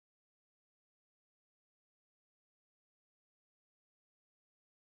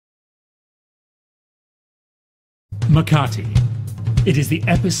Makati. It is the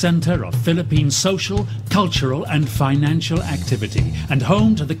epicenter of Philippine social, cultural and financial activity and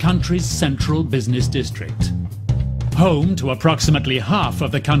home to the country's central business district. Home to approximately half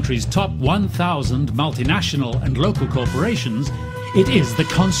of the country's top 1,000 multinational and local corporations, it is the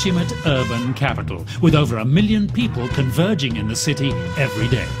consummate urban capital, with over 1 million people converging in the city every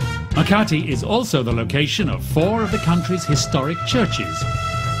day. Makati is also the location of 4 of the country's historic churches,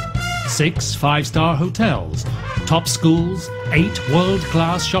 6 5-star hotels, top schools, 8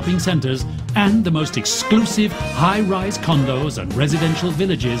 world-class shopping centers, and the most exclusive high-rise condos and residential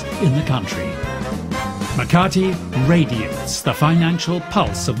villages in the country. Makati radiates the financial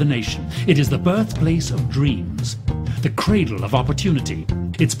pulse of the nation. It is the birthplace of dreams, the cradle of opportunity.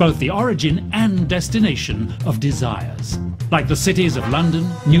 It's both the origin and destination of desires. Like the cities of London,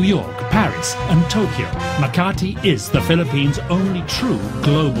 New York, Paris, and Tokyo, Makati is the Philippines' only true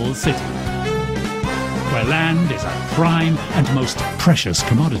global city, where land is a prime and most precious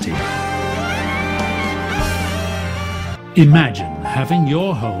commodity. Imagine having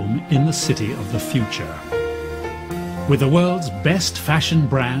your home in the city of the future. With the world's best fashion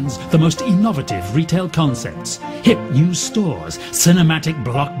brands, the most innovative retail concepts, hip new stores, cinematic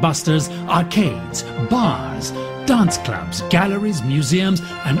blockbusters, arcades, bars, dance clubs, galleries, museums,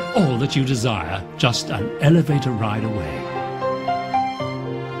 and all that you desire, just an elevator ride away.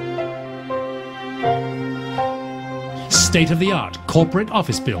 State-of-the-art corporate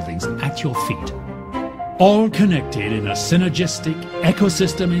office buildings at your feet. All connected in a synergistic,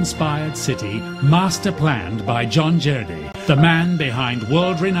 ecosystem-inspired city, master-planned by John Jerde, the man behind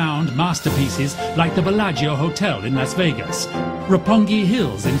world-renowned masterpieces like the Bellagio Hotel in Las Vegas, Roppongi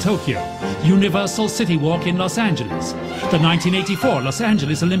Hills in Tokyo, Universal City Walk in Los Angeles, the 1984 Los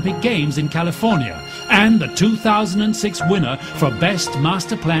Angeles Olympic Games in California, and the 2006 winner for Best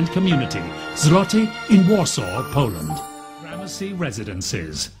Master-Planned Community, Zloty in Warsaw, Poland. Gramercy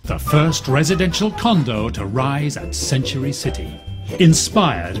Residences, the first residential condo to rise at Century City.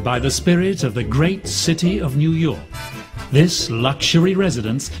 Inspired by the spirit of the great city of New York, this luxury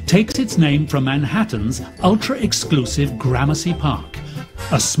residence takes its name from Manhattan's ultra-exclusive Gramercy Park,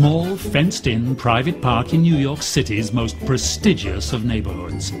 a small, fenced-in private park in New York City's most prestigious of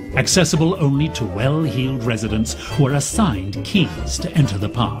neighborhoods, accessible only to well-heeled residents who are assigned keys to enter the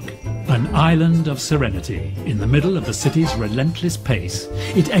park. An island of serenity in the middle of the city's relentless pace,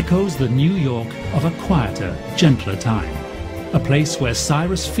 it echoes the New York of a quieter, gentler time. A place where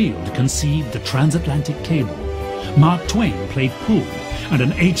Cyrus Field conceived the transatlantic cable, Mark Twain played pool, and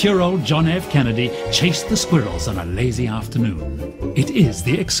an 8-year-old John F. Kennedy chased the squirrels on a lazy afternoon. It is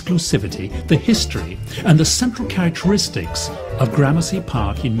the exclusivity, the history, and the central characteristics of Gramercy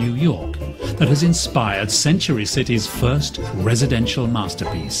Park in New York that has inspired Century City's first residential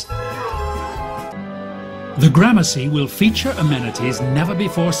masterpiece. The Gramercy will feature amenities never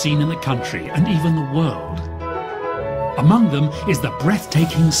before seen in the country and even the world. Among them is the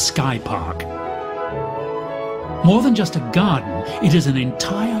breathtaking Sky Park. More than just a garden, it is an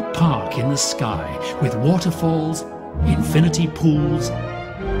entire park in the sky with waterfalls, infinity pools,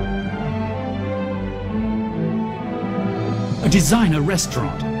 a designer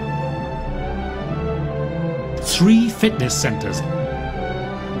restaurant, 3 fitness centers,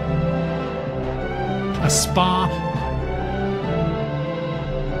 a spa,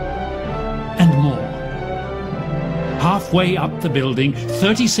 and more. Halfway up the building,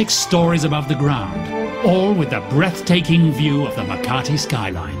 36 stories above the ground, all with a breathtaking view of the Makati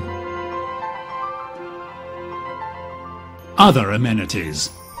skyline. Other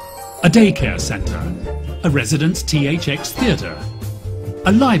amenities: a daycare center, a residence THX theater,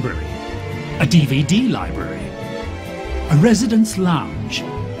 a library, a DVD library, a residence lounge,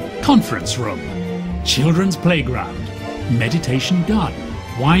 conference room, children's playground, meditation garden,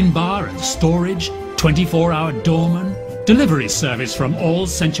 wine bar and storage, 24-hour doorman, delivery service from all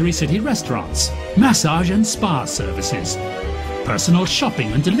Century City restaurants, massage and spa services, personal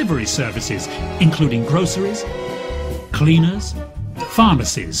shopping and delivery services, including groceries, cleaners,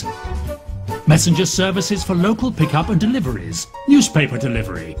 pharmacies, messenger services for local pickup and deliveries, newspaper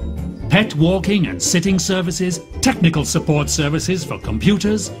delivery, pet walking and sitting services, technical support services for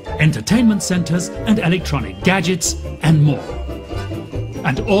computers, entertainment centers and electronic gadgets, and more.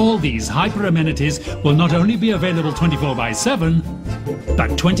 And all these hyper amenities will not only be available 24/7,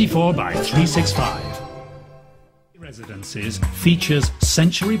 but 24/365. Residences features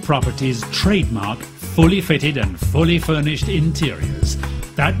Century Properties' trademark fully fitted and fully furnished interiors.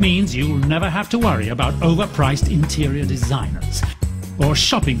 That means you'll never have to worry about overpriced interior designers or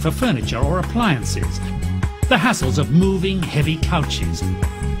shopping for furniture or appliances, the hassles of moving heavy couches,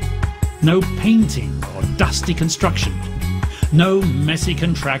 no painting or or dusty construction. No messy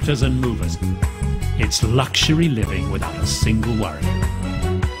contractors and movers. It's luxury living without a single worry.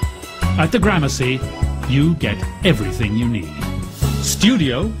 At the Gramercy, you get everything you need.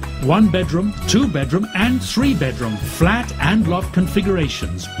 Studio, 1-bedroom, 2-bedroom and 3-bedroom flat and loft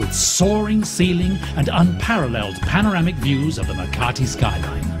configurations with soaring ceiling and unparalleled panoramic views of the Makati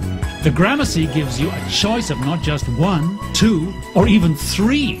skyline. The Gramercy gives you a choice of not just 1, 2 or even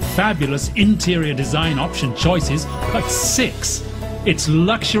 3 fabulous interior design option choices, but 6. It's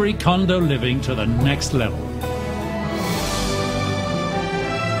luxury condo living to the next level.